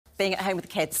being at home with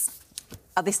the kids?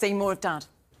 Are they seeing more of Dad?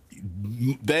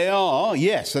 They are,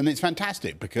 yes, and it's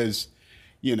fantastic because,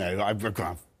 you know, I've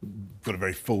got a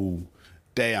very full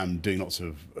day. I'm doing lots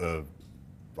of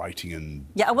writing and...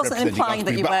 Yeah, I wasn't implying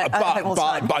that you were at home all the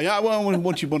time. But yeah, well, I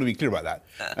want to be clear about that.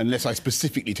 Unless I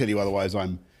specifically tell you otherwise,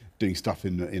 I'm doing stuff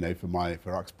in, you know,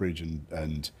 for Uxbridge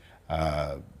and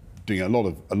doing a lot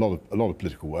of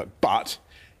political work. But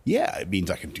yeah, it means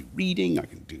I can do reading, I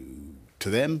can do to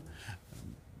them.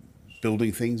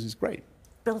 Building things is great.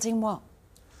 Building what?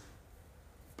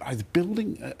 I was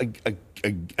building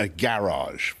a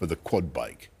garage for the quad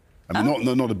bike. I mean,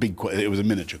 not a big quad, it was a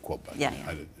miniature quad bike. Yeah.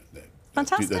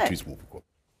 Fantastic. They're too small for quad.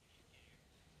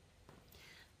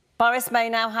 Boris may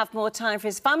now have more time for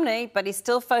his family, but he's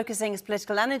still focusing his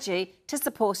political energy to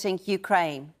supporting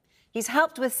Ukraine. He's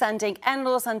helped with sending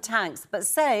NLAWs and tanks, but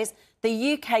says the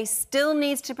UK still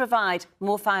needs to provide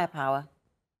more firepower.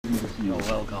 You're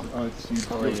welcome. How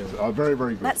are you? Very,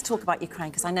 very good. Let's talk about Ukraine,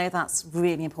 because I know that's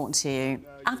really important to you.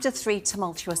 After 3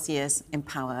 tumultuous years in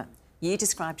power, you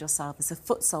described yourself as a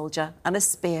foot soldier and a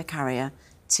spear carrier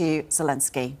to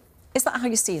Zelensky. Is that how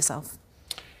you see yourself?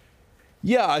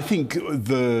 Yeah, I think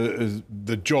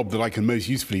the job that I can most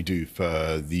usefully do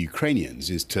for the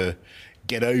Ukrainians is to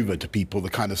get over to people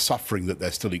the kind of suffering that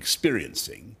they're still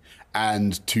experiencing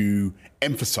and to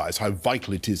emphasise how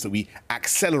vital it is that we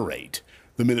accelerate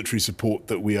the military support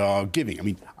that we are giving. I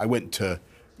mean, I went to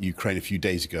Ukraine a few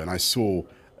days ago and I saw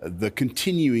the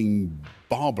continuing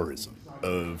barbarism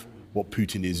of what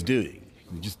Putin is doing.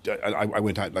 I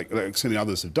went out like so many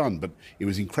others have done, but it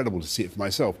was incredible to see it for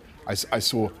myself. I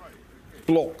saw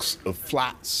blocks of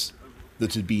flats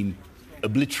that had been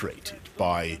obliterated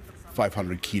by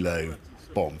 500-kilo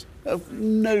bombs of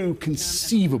no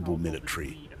conceivable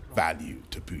military value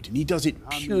to Putin. He does it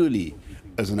purely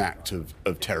as an act of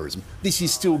terrorism. This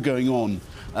is still going on,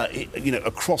 you know,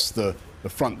 across the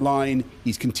front line.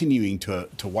 He's continuing to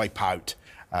wipe out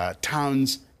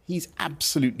towns. He's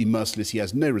absolutely merciless. He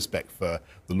has no respect for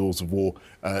the laws of war,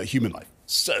 human life.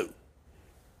 So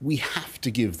we have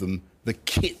to give them the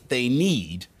kit they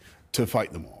need to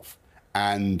fight them off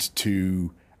and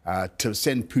to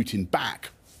send Putin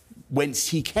back whence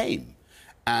he came.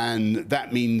 And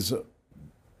that means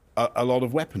a lot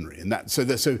of weaponry. And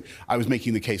so I was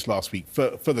making the case last week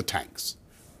for the tanks.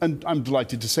 And I'm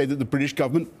delighted to say that the British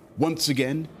government, once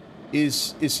again,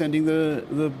 is in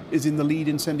the lead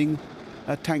in sending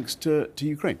tanks to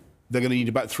Ukraine. They're going to need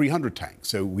about 300 tanks,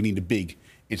 so we need a big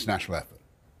international effort.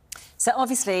 So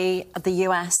obviously the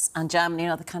US and Germany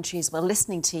and other countries were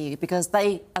listening to you because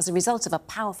they, as a result of a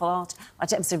powerful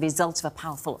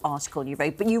article you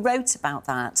wrote, but you wrote about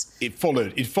that. It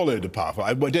followed a powerful.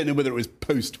 I don't know whether it was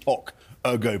post hoc,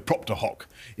 ergo propter hoc.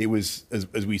 It was,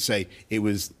 as we say,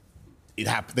 it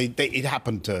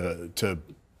happened to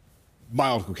my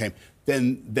article came.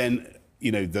 Then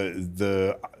you know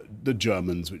the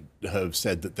Germans have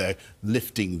said that they're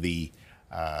lifting the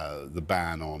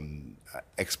ban on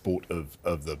export of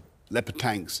the Leopard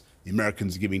tanks. The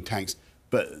Americans are giving tanks,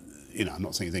 but you know, I'm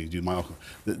not saying it's anything to do with my article.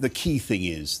 The key thing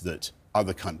is that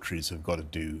other countries have got to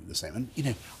do the same. And you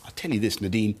know, I'll tell you this,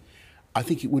 Nadine, I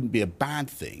think it wouldn't be a bad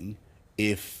thing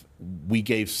if we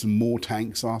gave some more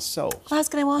tanks ourselves. Well, I was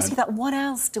going to ask you that. What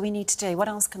else do we need to do? What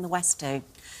else can the West do?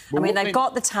 Well, I mean, they've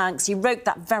got the tanks. You wrote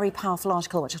that very powerful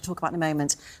article, which I'll talk about in a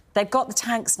moment. They've got the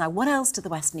tanks now. What else do the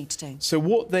West need to do? So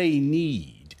what they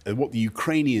need, what the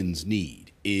Ukrainians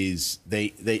need, is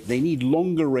they need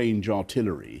longer-range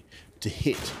artillery to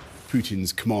hit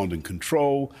Putin's command and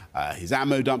control, his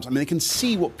ammo dumps. I mean, they can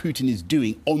see what Putin is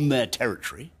doing on their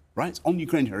territory, right? It's on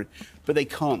Ukrainian territory, but they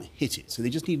can't hit it. So they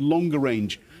just need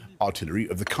longer-range artillery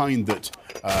of the kind that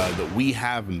we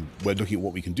have, and we're looking at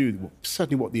what we can do,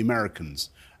 certainly what the Americans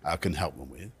can help them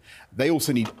with. They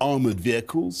also need armoured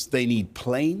vehicles. They need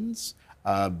planes.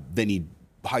 They need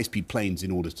high-speed planes in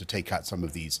order to take out some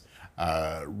of these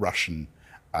Russian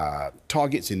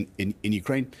targets in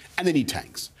Ukraine. And they need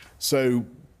tanks. So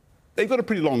they've got a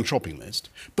pretty long shopping list,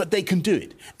 but they can do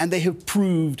it. And they have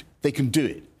proved they can do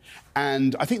it.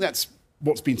 And I think that's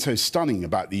what's been so stunning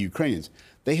about the Ukrainians.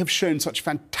 They have shown such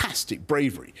fantastic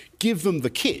bravery. Give them the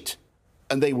kit,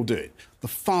 and they will do it. The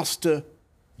faster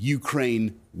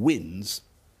Ukraine wins,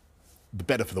 the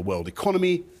better for the world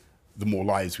economy, the more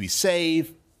lives we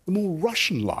save, the more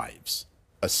Russian lives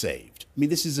are saved. I mean,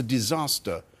 this is a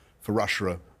disaster for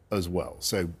Russia as well.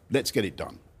 So let's get it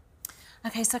done.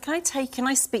 OK, so can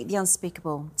I speak the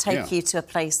unspeakable, take you to a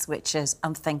place which is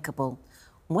unthinkable?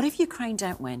 What if Ukraine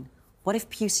don't win? What if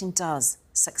Putin does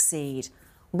succeed?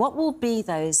 What will be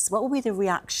the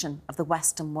reaction of the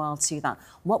Western world to that?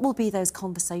 What will be those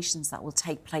conversations that will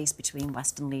take place between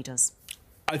Western leaders?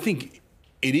 I think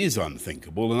it is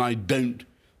unthinkable, and I don't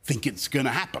think it's going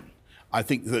to happen. I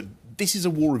think that this is a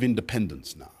war of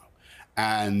independence now,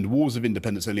 and wars of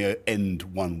independence only end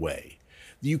one way.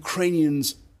 The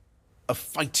Ukrainians are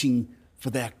fighting for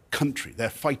their country. They're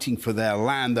fighting for their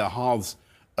land, their hearths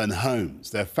and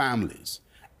homes, their families.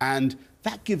 And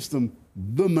that gives them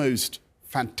the most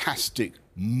fantastic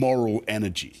moral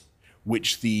energy,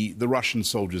 which the Russian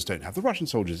soldiers don't have. The Russian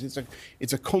soldiers,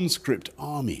 it's a conscript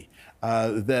army.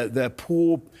 They're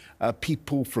poor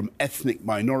people from ethnic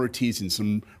minorities in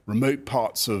some remote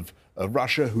parts of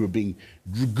Russia who are being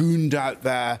dragooned out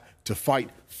there to fight,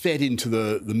 fed into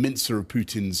the mincer of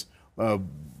Putin's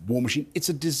war machine. It's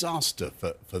a disaster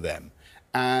for them.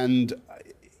 And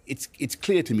it's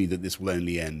clear to me that this will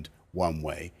only end one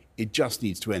way. It just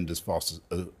needs to end as fast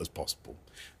as possible.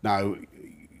 Now,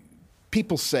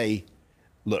 people say,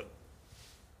 look,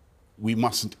 we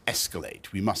mustn't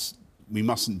escalate. We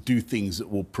mustn't do things that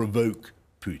will provoke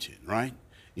Putin, right?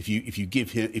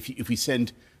 If we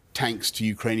send tanks to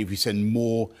Ukraine, if we send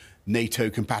more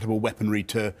NATO-compatible weaponry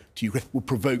to Ukraine, will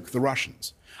provoke the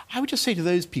Russians. I would just say to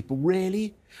those people,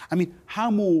 really? I mean,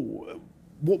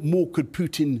 what more could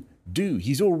Putin do?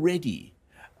 He's already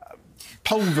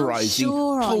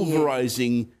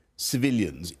pulverizing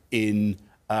civilians in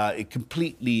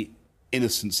completely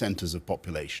innocent centres of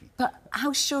population. But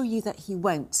how sure are you that he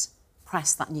won't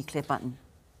press that nuclear button?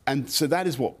 And so that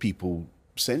is what people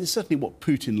say. And it's certainly what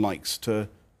Putin likes to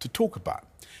talk about.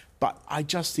 But I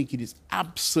just think it is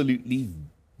absolutely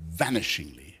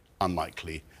vanishingly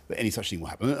unlikely that any such thing will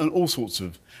happen, and all sorts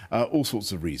of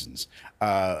reasons.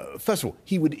 First of all,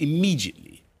 he would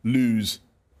immediately lose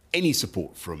any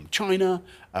support from China,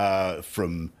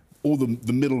 from all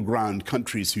the middle ground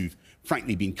countries who've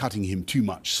frankly been cutting him too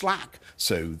much slack.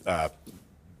 So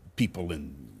people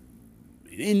in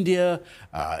India,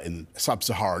 in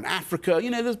sub-Saharan Africa,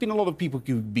 there's been a lot of people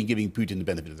who've been giving Putin the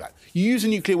benefit of that. You use a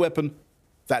nuclear weapon,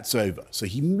 that's over. So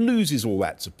he loses all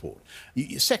that support.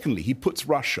 Secondly, he puts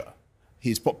Russia,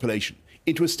 his population,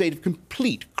 into a state of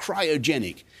complete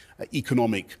cryogenic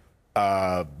economic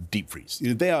deep freeze.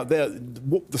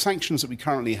 The sanctions that we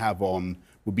currently have on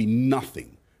would be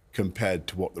nothing compared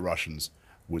to what the Russians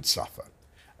would suffer.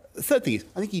 The third thing is,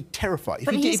 I think he'd terrify.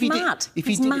 But he's mad.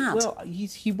 He's mad. Well,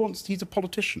 he's a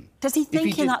politician. Does he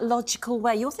think in that logical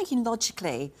way? You're thinking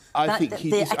logically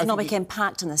the economic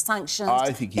impact and the sanctions.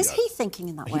 I think he does. Is he thinking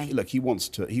in that way? Look, he wants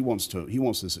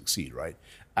to succeed, right?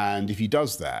 And if he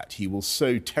does that, he will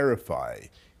so terrify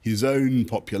his own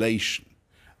population,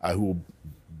 who will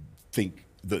think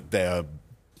that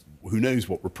who knows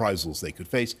what reprisals they could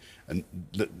face, and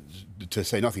to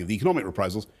say nothing of the economic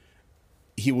reprisals.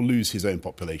 He will lose his own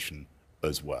population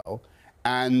as well.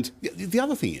 And the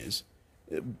other thing is,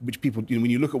 which people,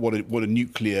 when you look at what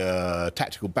a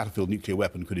tactical battlefield nuclear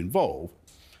weapon could involve,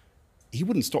 he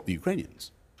wouldn't stop the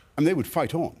Ukrainians, and they would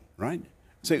fight on, right?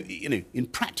 So, in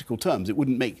practical terms, it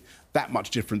wouldn't make that much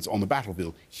difference on the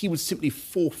battlefield. He would simply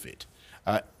forfeit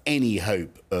any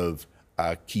hope of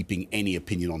keeping any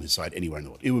opinion on his side anywhere in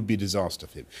the world. It would be a disaster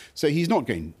for him. So he's not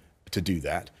going to do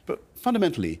that. But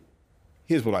fundamentally,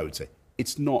 here's what I would say.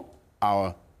 It's not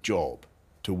our job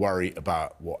to worry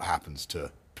about what happens to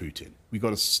Putin. We've got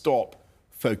to stop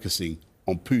focusing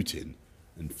on Putin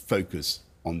and focus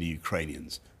on the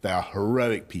Ukrainians. They are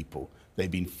heroic people. They've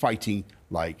been fighting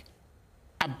like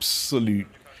absolute,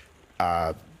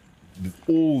 with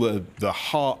all the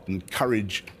heart and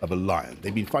courage of a lion.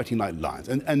 They've been fighting like lions.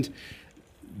 And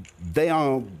they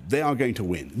are going to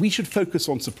win. We should focus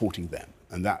on supporting them.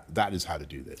 And that is how to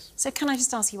do this. So can I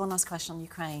just ask you one last question on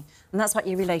Ukraine? And that's about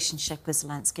your relationship with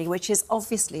Zelensky, which is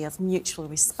obviously of mutual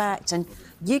respect. And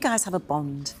you guys have a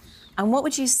bond. And what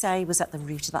would you say was at the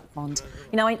root of that bond?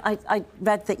 I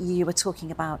read that you were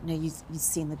talking about, you'd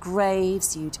seen the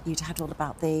graves, you'd heard all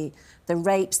about the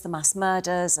rapes, the mass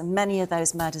murders, and many of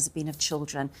those murders have been of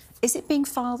children. Is it being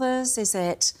fathers? Is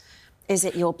it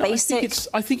your basic...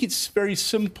 I think it's very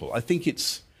simple. I think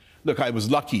it's... Look, I was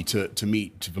lucky to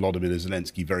meet Volodymyr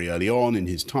Zelensky very early on in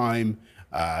his time.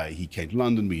 He came to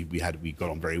London. We got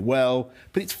on very well.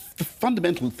 But the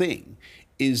fundamental thing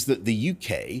is that the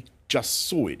UK just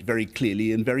saw it very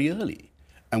clearly and very early,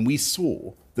 and we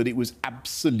saw that it was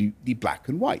absolutely black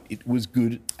and white. It was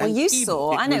good and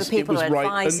evil. I know people are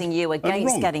advising you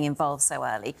against getting involved so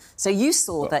early. So you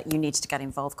saw that you needed to get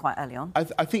involved quite early on.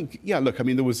 I think, yeah. Look, I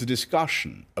mean, there was a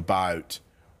discussion about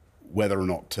whether or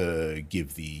not to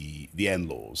give the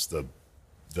NLAWs,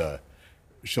 the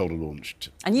shoulder-launched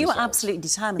And you were missiles. absolutely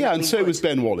determined. Yeah, that and we so would. was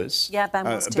Ben Wallace. Yeah, Ben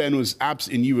was too. Ben was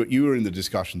and you were in the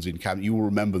discussions in cabinet. You will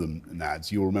remember them,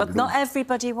 Nads. You will remember But them. not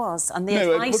everybody was, and the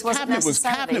No, advice wasn't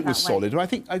necessarily cabinet was that way. solid. And I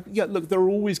think, yeah, look, there are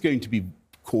always going to be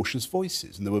cautious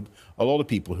voices, and there were a lot of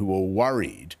people who were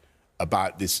worried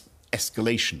about this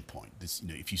escalation point. This,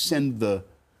 if you send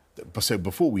so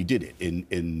before we did it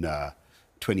in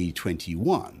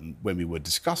 2021, when we were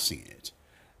discussing it,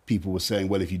 people were saying,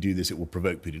 well, if you do this, it will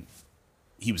provoke Putin.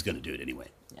 He was going to do it anyway.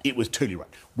 Yeah. It was totally right.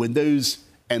 When those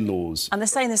N-laws... And they're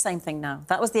saying the same thing now.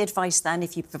 That was the advice then.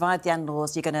 If you provide the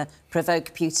N-laws, you're going to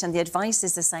provoke Putin. The advice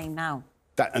is the same now.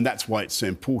 And that's why it's so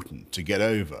important to get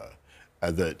over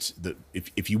that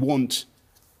if you want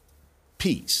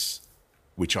peace,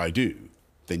 which I do,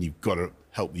 then you've got to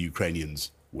help the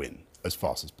Ukrainians win as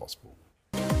fast as possible.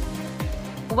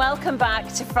 Welcome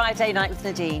back to Friday Night with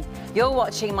Nadine. You're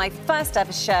watching my first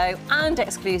ever show and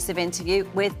exclusive interview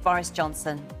with Boris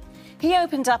Johnson. He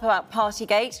opened up about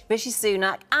Partygate, Rishi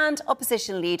Sunak and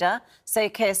opposition leader Sir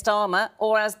Keir Starmer,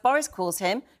 or as Boris calls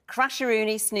him,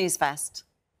 Crasheroony Snoozefest.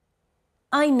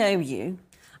 I know you,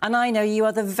 and I know you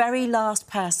are the very last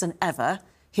person ever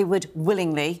who would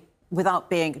willingly, without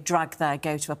being dragged there,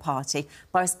 go to a party.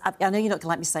 Boris, I know you're not going to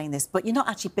like me saying this, but you're not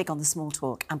actually big on the small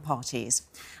talk and parties.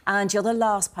 And you're the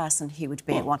last person who would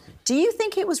be at one. Do you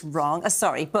think it was wrong?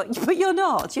 Sorry, but you're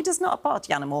not. You're just not a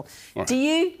party animal. Right. Do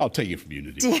you... I'll take it from you,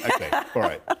 Nadine. OK, all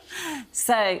right.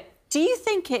 So, do you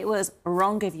think it was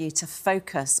wrong of you to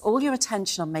focus all your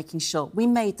attention on making sure we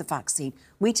made the vaccine,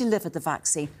 we delivered the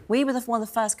vaccine, we were one of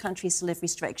the first countries to lift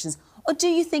restrictions? Or do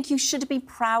you think you should have been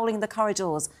prowling the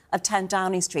corridors of 10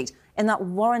 Downing Street in that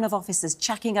warren of officers,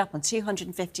 checking up on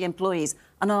 250 employees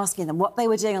and asking them what they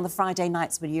were doing on the Friday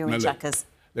nights when you were in Chequers?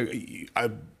 As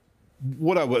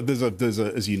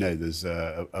you know, there's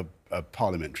a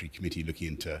parliamentary committee looking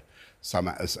into some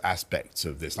aspects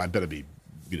of this, and I better be,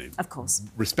 of course,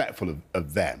 respectful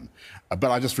of them.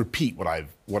 But I just repeat what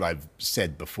I've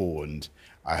said before, and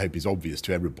I hope is obvious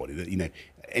to everybody that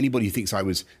anybody who thinks I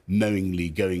was knowingly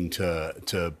going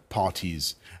to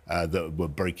parties that were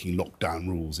breaking lockdown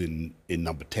rules in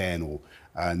Number 10, or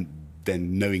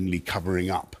then knowingly covering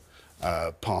up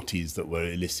parties that were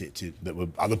illicit, that were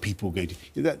other people going to...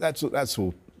 That's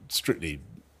all strictly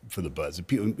for the birds.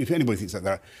 If anybody thinks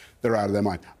that, they're out of their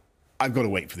mind. I've got to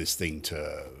wait for this thing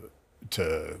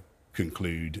to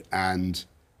conclude. And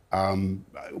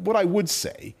what I would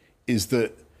say is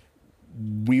that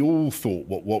we all thought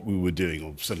what we were doing,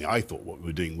 or certainly I thought what we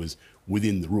were doing, was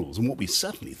within the rules. And what we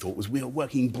certainly thought was we were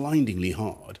working blindingly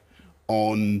hard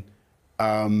on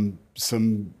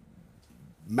some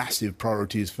massive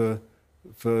priorities for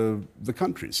the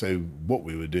country. So what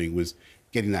we were doing was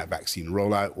getting that vaccine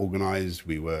rollout organised.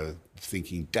 We were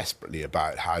thinking desperately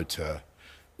about how to,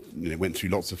 went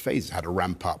through lots of phases, how to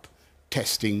ramp up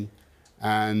testing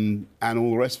and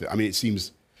all the rest of it. I mean, it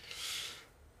seems,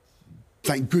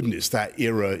 thank goodness, that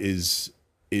era is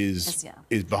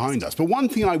behind us. But one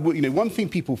thing one thing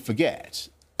people forget,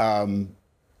 well,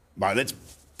 let's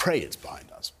pray it's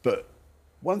behind us, but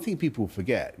one thing people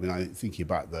forget when I'm thinking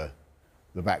about the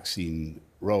vaccine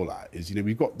rollout is,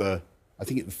 we've got I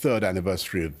think the third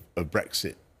anniversary of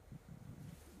BREXIT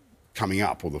coming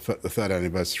up, or the third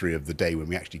anniversary of the day when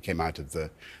we actually came out of the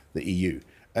EU.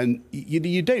 And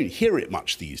you don't hear it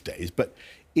much these days, but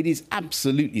it is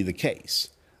absolutely the case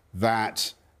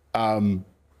that had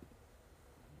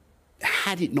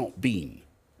it not been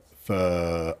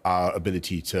for our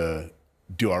ability to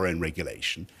do our own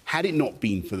regulation, had it not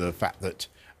been for the fact that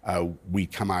we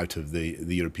come out of the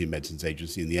European Medicines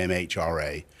Agency and the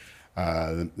MHRA,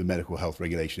 the Medical Health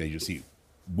Regulation Agency,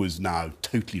 was now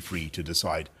totally free to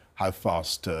decide how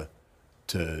fast to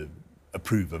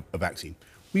approve a vaccine,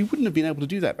 we wouldn't have been able to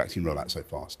do that vaccine rollout so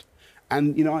fast.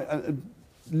 And,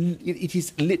 it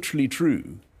is literally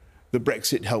true that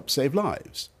Brexit helped save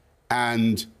lives.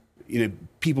 And,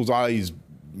 people's eyes,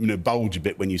 bulge a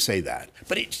bit when you say that.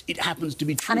 But it happens to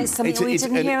be true. And it's something we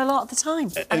didn't hear a lot at the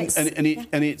time.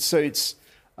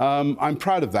 I'm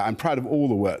proud of that. I'm proud of all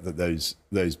the work that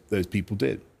those people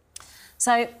did.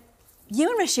 So you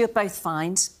and Rishi were both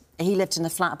fined. He lived in a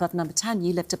flat above number 10.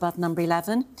 You lived above number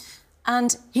 11.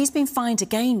 And he's been fined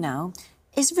again now.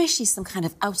 Is Rishi some kind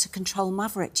of out-of-control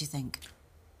maverick, do you think?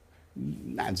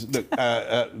 Look,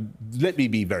 let me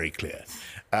be very clear.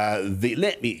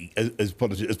 As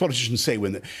politicians say,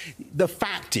 the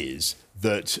fact is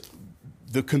that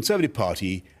the Conservative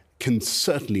Party can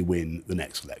certainly win the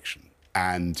next election.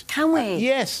 And can we?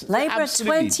 Yes, Labour at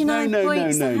 29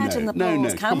 points ahead in the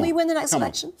polls. Can we win the next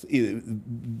election?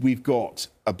 We've got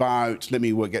about, let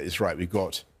me get this right, we've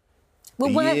got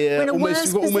Well, we're in a worse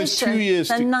we've got almost 2 years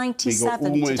than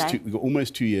 97 today. We've got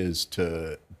almost 2 years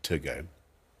to go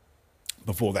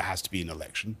before there has to be an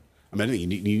election. I mean, I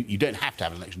think you don't have to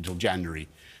have an election until January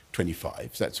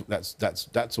 25. So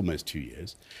that's almost 2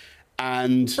 years.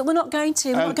 But we're not going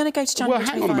to. We're not going to go to January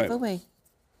 25, are we?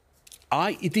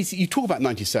 You talk about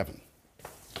 97.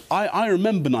 I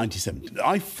remember 97.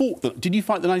 I fought that. Did you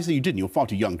fight the 97? You didn't. You're far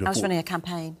too young to have fought. I was running a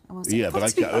campaign. Yeah, but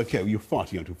okay, well, you're far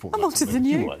too young to have fought. I'm older than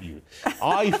you.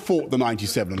 I fought the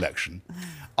 97 election.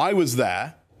 I was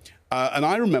there, and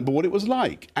I remember what it was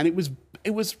like. And it was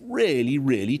really,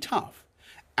 really tough.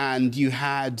 And you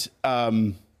had,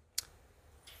 I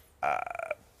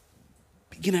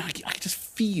could just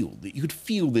feel that you could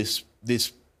feel this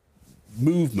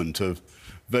movement of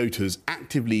voters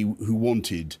actively who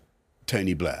wanted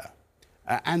Tony Blair,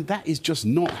 and that is just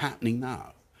not happening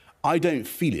now. I don't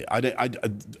feel it.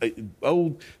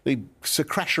 The Sir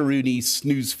Crasharoony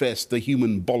snooze fest, the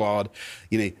human bollard,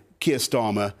 Keir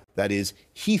Starmer. That is,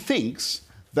 he thinks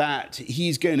that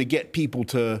he's going to get people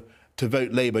to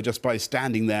vote Labour just by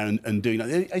standing there and doing that.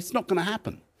 It's not going to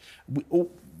happen.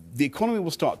 The economy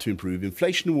will start to improve,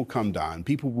 inflation will come down,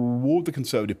 people will reward the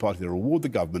Conservative Party, they'll reward the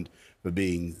government for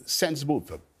being sensible,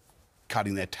 for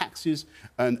cutting their taxes,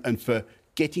 and for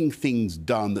getting things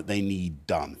done that they need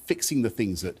done, fixing the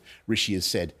things that Rishi has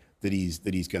said that he's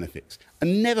going to fix.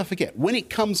 And never forget, when it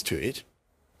comes to it,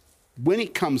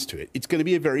 it's going to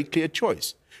be a very clear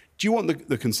choice. Do you want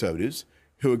the Conservatives,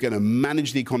 who are going to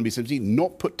manage the economy sensibly,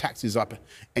 not put taxes up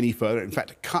any further, in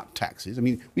fact, cut taxes? I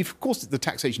mean, of course, the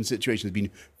taxation situation has been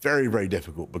very, very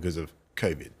difficult because of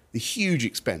COVID. The huge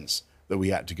expense that we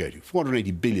had to go to,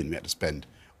 480 billion we had to spend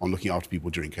on looking after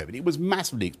people during COVID. It was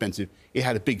massively expensive. It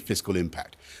had a big fiscal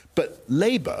impact. But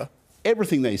Labour,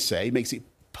 everything they say makes it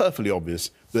perfectly obvious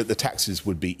that the taxes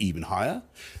would be even higher.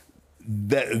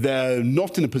 They're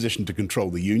not in a position to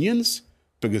control the unions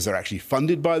because they're actually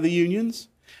funded by the unions.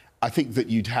 I think that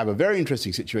you'd have a very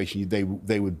interesting situation. They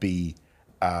would be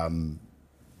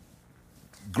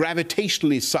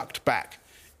gravitationally sucked back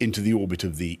into the orbit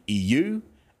of the EU.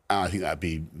 I think that'd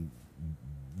be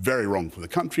very wrong for the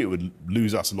country. It would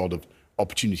lose us a lot of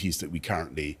opportunities that we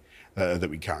currently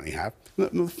have.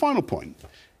 The final point: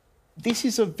 this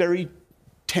is a very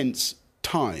tense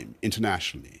time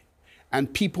internationally,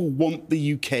 and people want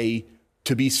the UK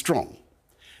to be strong.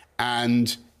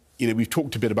 And we've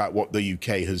talked a bit about what the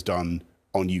UK has done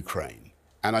on Ukraine.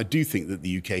 And I do think that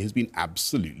the UK has been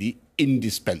absolutely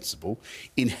indispensable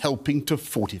in helping to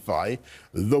fortify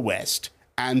the West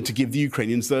and to give the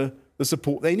Ukrainians the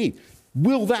support they need.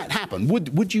 Will that happen?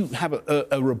 Would you have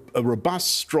a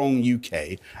robust, strong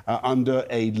UK under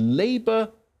a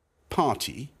Labour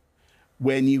Party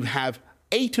when you have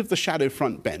 8 of the shadow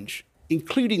front bench,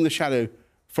 including the shadow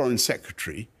Foreign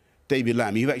Secretary, David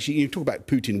Lammy, who actually, you talk about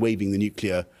Putin waving the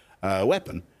nuclear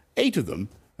weapon, 8 of them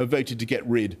have voted to get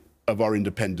rid of our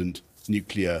independent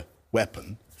nuclear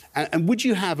weapon. And would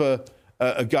you have a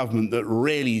government that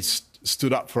really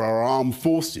stood up for our armed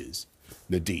forces,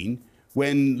 Nadine,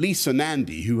 when Lisa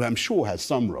Nandy, who I'm sure has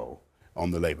some role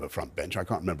on the Labour front bench, I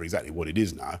can't remember exactly what it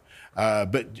is now,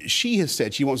 but she has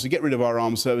said she wants to get rid of our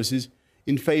armed services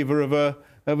in favour of a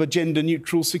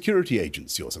gender-neutral security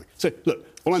agency or something. So, look,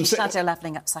 all I'm saying... Shadow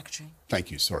levelling up secretary.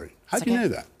 Thank you, sorry. How do you know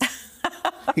that?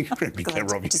 Incredibly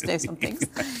clever of you. Just know some things.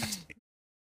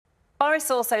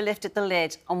 Boris also lifted the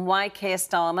lid on why Keir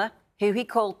Starmer, who he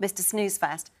called Mr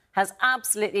Snoozefest, has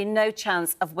absolutely no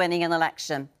chance of winning an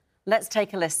election. Let's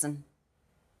take a listen.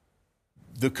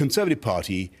 The Conservative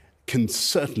Party can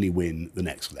certainly win the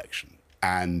next election.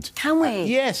 And can we?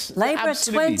 Yes, Labour at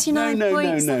 29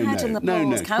 points ahead in the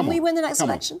polls. Can we win the next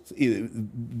election?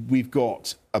 We've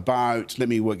got about, let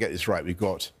me get this right, we've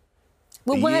got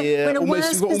we're in a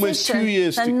worse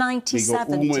position than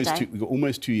 97 today. We've got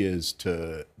almost 2 years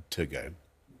to go.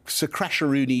 Sir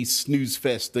Crasharoony snooze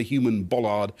fest, the human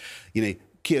bollard,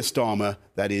 Keir Starmer,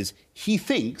 that is, he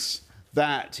thinks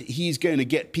that he's going to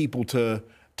get people to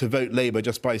vote Labour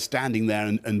just by standing there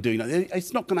and doing that.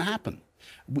 It's not going to happen.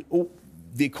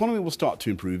 The economy will start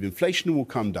to improve, inflation will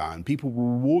come down, people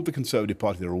will reward the Conservative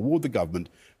Party, they'll reward the government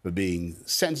for being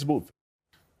sensible.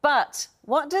 But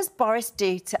what does Boris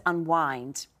do to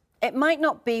unwind? It might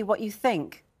not be what you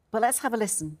think, but let's have a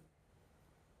listen.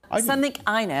 Something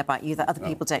I know about you that other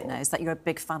people don't know is that you're a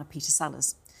big fan of Peter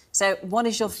Sellers. So what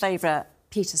is your favourite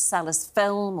Peter Sellers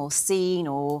film or scene,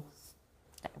 or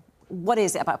what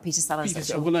is it about Peter Sellers?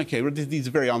 Well, OK, these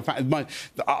are very unfashionable. It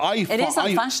is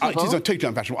unfashionable. It is totally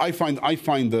unfashionable. I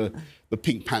find the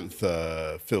Pink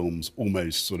Panther films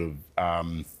almost sort of,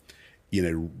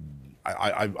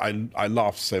 I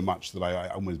laughed so much that I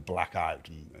almost black out.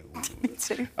 Me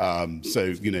too. So,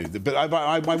 you know, but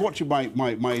I watch it,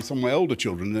 some of my older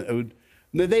children,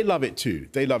 no, they love it too.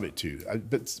 They love it too.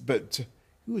 But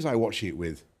who was I watching it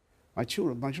with? My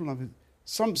children love it.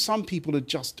 Some people are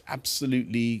just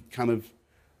absolutely kind of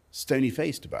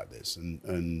stony-faced about this.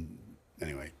 And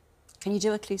anyway. Can you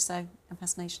do a Clouseau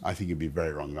impersonation? I think it'd be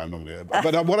very wrong. I'm not going to.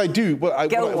 But what I do,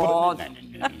 No.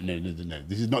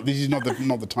 This is not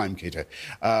the time, Cato.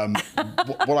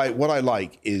 What I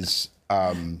like is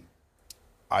I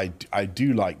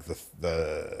do like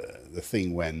the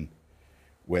thing when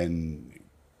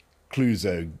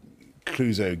Clouseau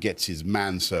gets his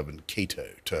manservant Cato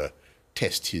to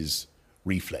test his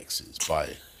reflexes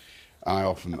by. I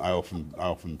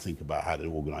often think about how to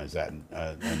organise that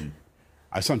and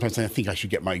I sometimes think I should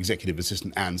get my executive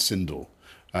assistant, Anne Sindel,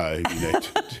 to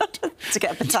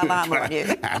get a baton hammer on you.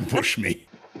 Ambush me.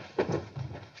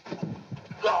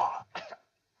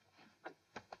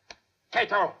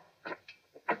 Cato,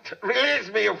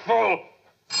 release me, you fool!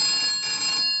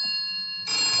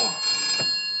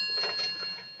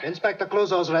 Inspector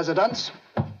Clouseau's residence.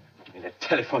 Give me that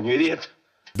telephone, you idiot.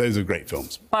 Those are great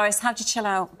films. Boris, how do you chill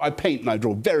out? I paint and I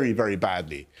draw very, very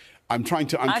badly. I've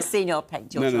seen your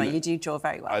paint, your drawing. You do draw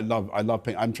very well. I love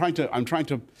paint. At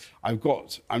the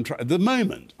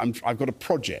moment, I've got a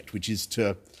project which is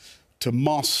to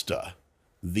master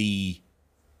the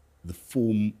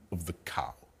form of the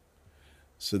cow.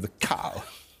 So the cow.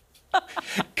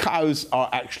 Cows are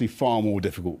actually far more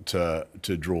difficult to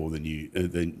draw than you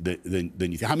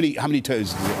think. How many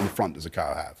toes on the front does a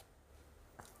cow have?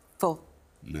 4.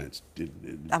 No, it's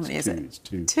how many is it? It's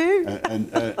 2. 2.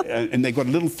 And they've got a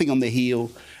little thing on the heel,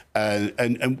 and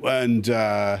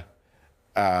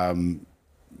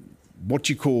what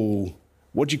do you call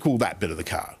that bit of the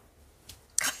cow?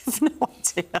 I have no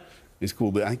idea. It's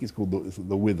called I think it's called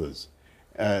the withers.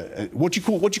 What do you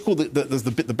call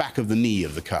the back of the knee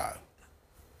of the cow?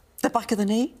 The back of the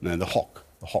knee? No, the hock.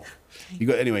 The hock. Okay. You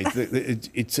got anyway.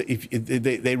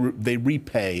 They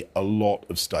repay a lot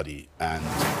of study, and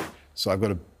so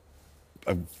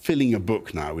I'm filling a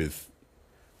book now with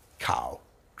cow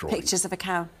drawings. Pictures of a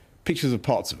cow. Pictures of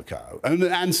parts of a cow, and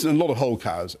a lot of whole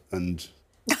cows, and.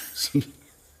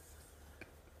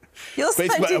 You're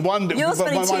spending too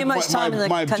much time in the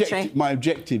country. My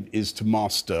objective is to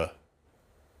master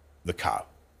the cow.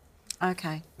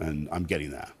 Okay. And I'm getting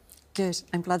there. Good.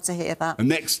 I'm glad to hear that. And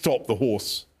next stop, the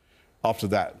horse. After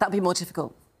that. That'd be more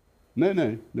difficult. No,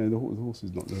 the horse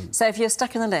is not there. So if you're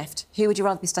stuck in the lift, who would you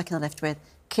rather be stuck in the lift with?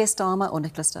 Keir Starmer or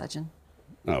Nicola Sturgeon?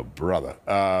 Oh, brother.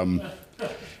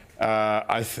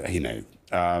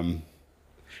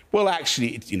 Well,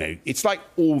 actually, it's like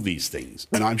all these things,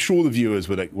 and I'm sure the viewers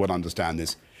would understand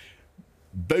this.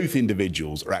 Both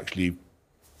individuals are actually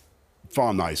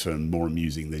far nicer and more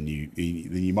amusing than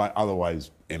you might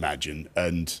otherwise imagine,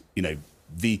 and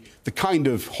the kind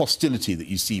of hostility that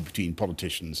you see between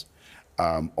politicians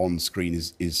on screen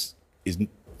is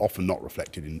often not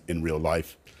reflected in real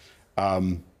life.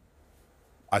 I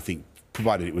think,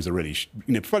 provided it was a really,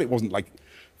 provided it wasn't like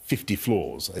 50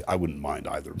 floors, I wouldn't mind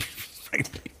either.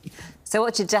 So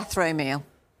what's your death row meal?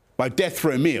 My death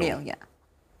row meal? Yeah.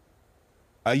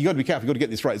 You got to be careful. You've got to get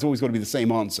this right. It's always got to be the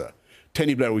same answer.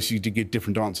 Tony Blair always used to give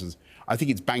different answers. I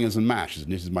think it's bangers and mash,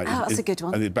 isn't it? That's a good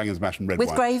one. I think bangers, mash and red wine.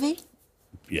 With gravy?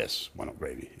 Yes, why not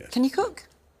gravy? Yes. Can you cook?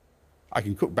 I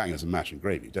can cook bangers and mash and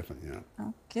gravy, definitely, yeah.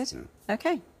 Oh, good. Yeah.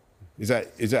 OK. Is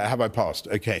that, have I passed?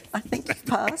 OK. I think you've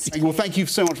passed. Well, thank you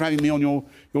so much for having me on your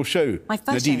show. My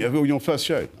first Nadine, show. Your first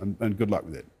show, and good luck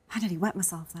with it. I nearly wet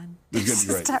myself then. It's going to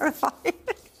be great. Terrifying.